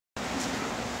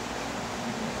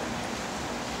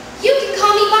You can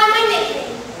call me by my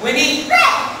nickname. Winnie?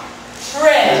 Fred.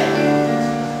 Fred.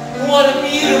 What a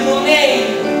beautiful name.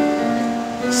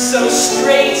 So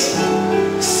straight,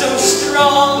 so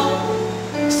strong,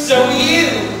 so you.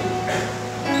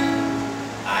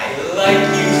 I like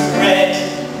you, Fred.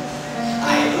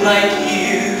 I like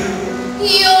you.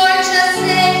 You're just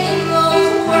saying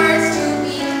those words to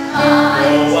be kind.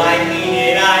 Oh, I mean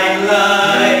it, I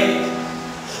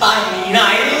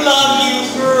love you,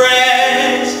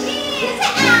 Fred. He's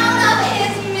out of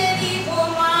his medieval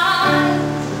mind.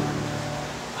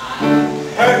 I'm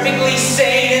perfectly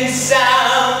sane and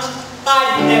sound.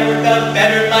 I've never felt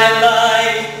better in my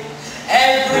life.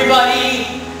 Everybody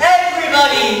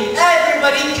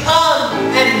come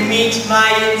and meet my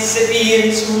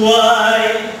incipient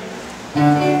wife.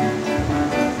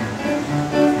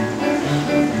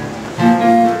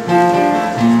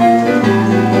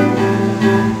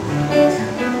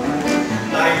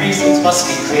 My reasons must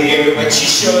be clear. When she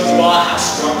shows you all how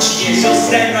strong she is, you'll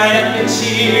stand right up and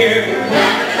cheer.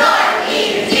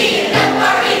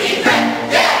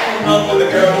 Love with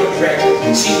a girl with dread.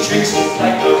 She drinks just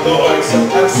like the Lord. So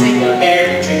come sing a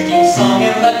merry drinking song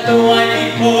and let the wine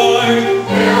be poured. Fill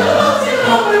the boat to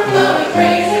overflowing,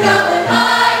 praise the Dublin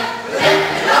high. With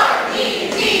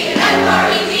F-R-E-D,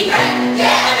 Fred.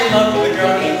 Yeah! I'm in love with a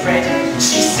girl named Fred.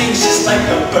 She sings just like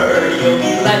a bird. You'll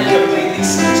be left completely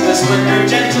speechless when her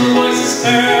gentle voice is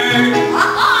heard.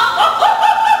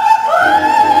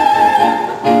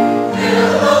 Fill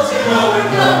the boat to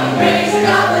overflowing, praise the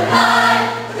Dublin high.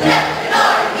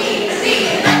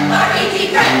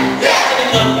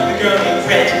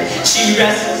 She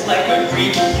wrestles like a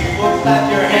Greek. You will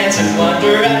clap your hands and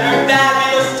wonder at her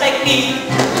fabulous technique.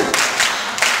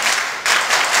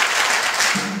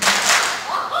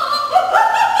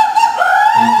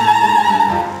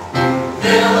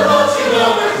 Fill the boat to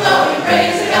overflowing,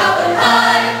 praise the Dublin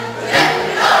high. With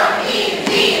F-R-E-D,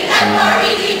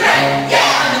 Fred. Yeah!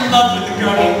 I'm in love with a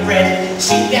girl named Fred.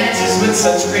 She dances with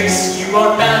such grace. You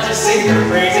are bound to sing her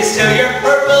praises till you're